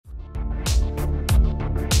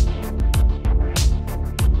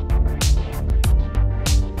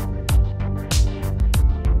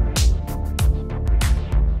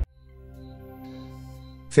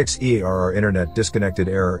fix ERR Internet Disconnected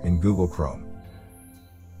error in Google Chrome.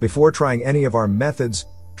 Before trying any of our methods,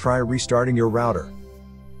 try restarting your router.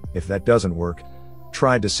 If that doesn't work,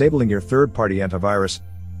 try disabling your third-party antivirus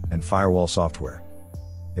and firewall software.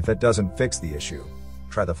 If that doesn't fix the issue,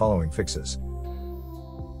 try the following fixes.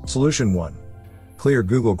 Solution 1. Clear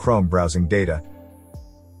Google Chrome browsing data.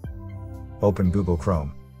 Open Google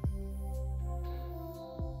Chrome.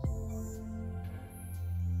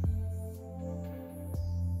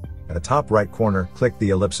 At the top right corner, click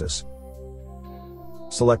the ellipsis.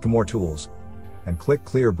 Select More Tools, and click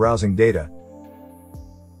Clear Browsing Data.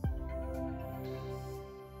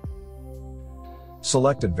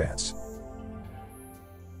 Select Advanced.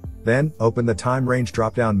 Then, open the Time Range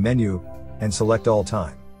drop-down menu, and select All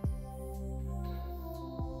Time.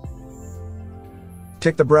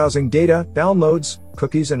 Tick the browsing data, downloads,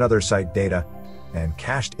 cookies and other site data, and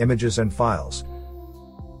cached images and files.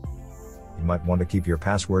 You might want to keep your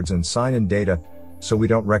passwords and sign-in data, so we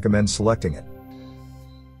don't recommend selecting it.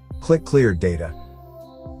 Click Clear Data.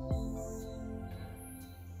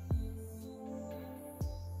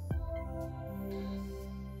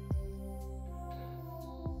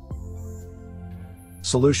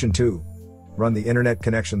 Solution 2. Run the Internet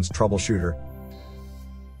Connections Troubleshooter.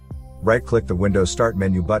 Right-click the Windows Start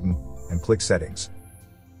menu button, and click Settings.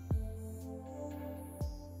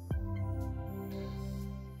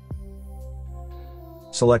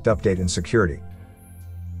 Select Update and Security.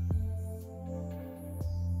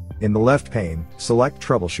 In the left pane, select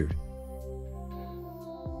Troubleshoot.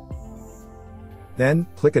 Then,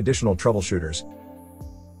 click Additional Troubleshooters.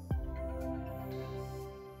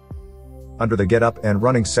 Under the Get Up and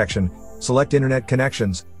Running section, select Internet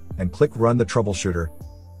Connections, and click Run the Troubleshooter.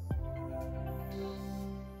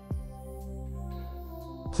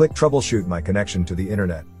 Click Troubleshoot my connection to the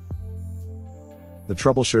Internet. The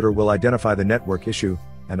troubleshooter will identify the network issue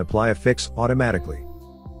and apply a fix automatically.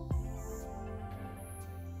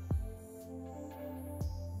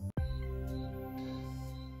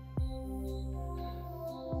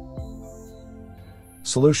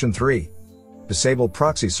 Solution 3. Disable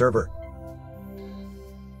Proxy Server.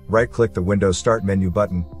 Right-click the Windows Start menu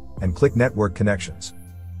button, and click Network Connections.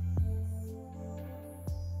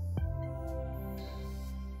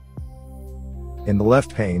 In the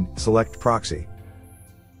left pane, select Proxy.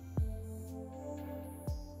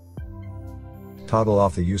 Toggle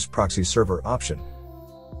off the Use Proxy Server option.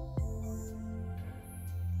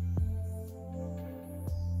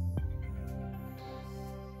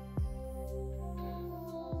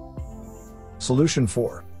 Solution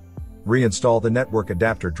 4. Reinstall the network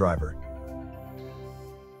adapter driver.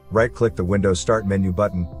 Right-click the Windows Start menu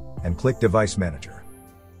button, and click Device Manager.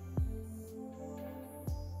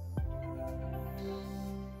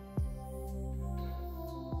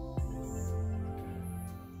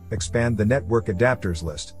 Expand the network adapters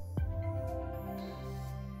list.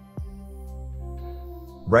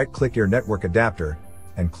 Right-click your network adapter,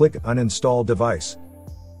 and click Uninstall Device.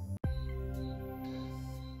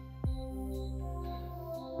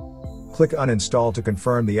 Click Uninstall to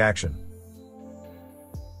confirm the action.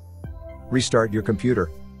 Restart your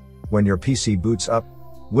computer. When your PC boots up,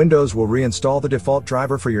 Windows will reinstall the default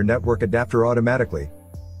driver for your network adapter automatically.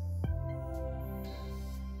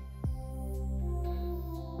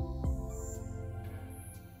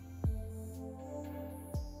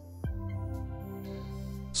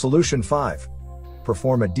 Solution 5.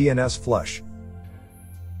 Perform a DNS Flush.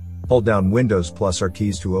 Hold down Windows plus R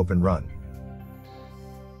keys to open Run.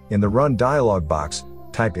 In the Run dialog box,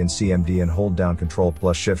 type in CMD and hold down Ctrl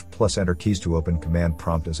plus Shift plus Enter keys to open Command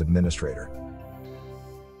Prompt as administrator.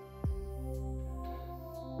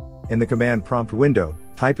 In the Command Prompt window,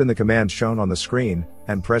 type in the command shown on the screen,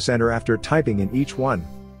 and press Enter after typing in each one.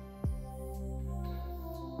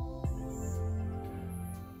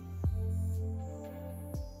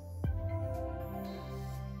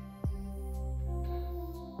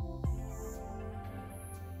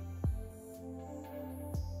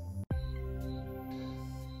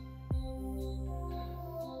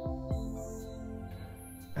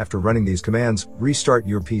 After running these commands, restart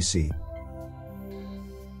your PC.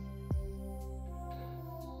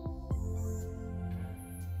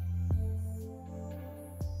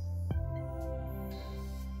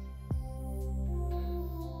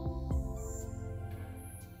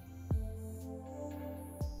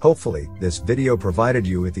 Hopefully, this video provided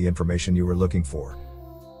you with the information you were looking for.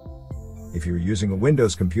 If you're using a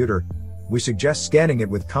Windows computer, we suggest scanning it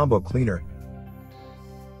with Combo Cleaner.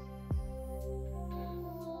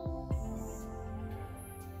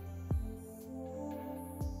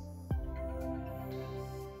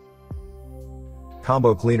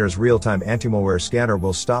 Combo Cleaner's real-time anti-malware scanner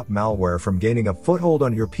will stop malware from gaining a foothold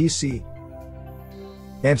on your PC.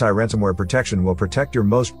 Anti-ransomware protection will protect your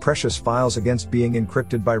most precious files against being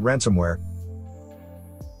encrypted by ransomware.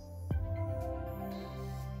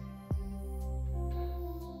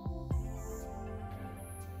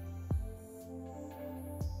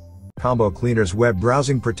 Combo Cleaner's web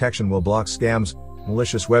browsing protection will block scams,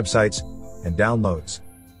 malicious websites, and downloads.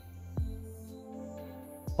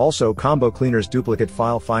 Also, Combo Cleaner's duplicate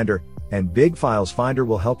file finder and big files finder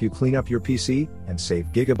will help you clean up your PC and save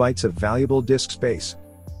gigabytes of valuable disk space.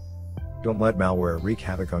 Don't let malware wreak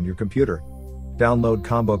havoc on your computer. Download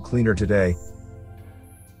Combo Cleaner today.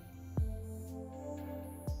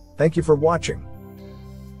 Thank you for watching.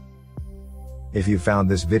 If you found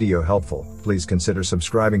this video helpful, please consider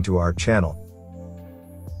subscribing to our channel.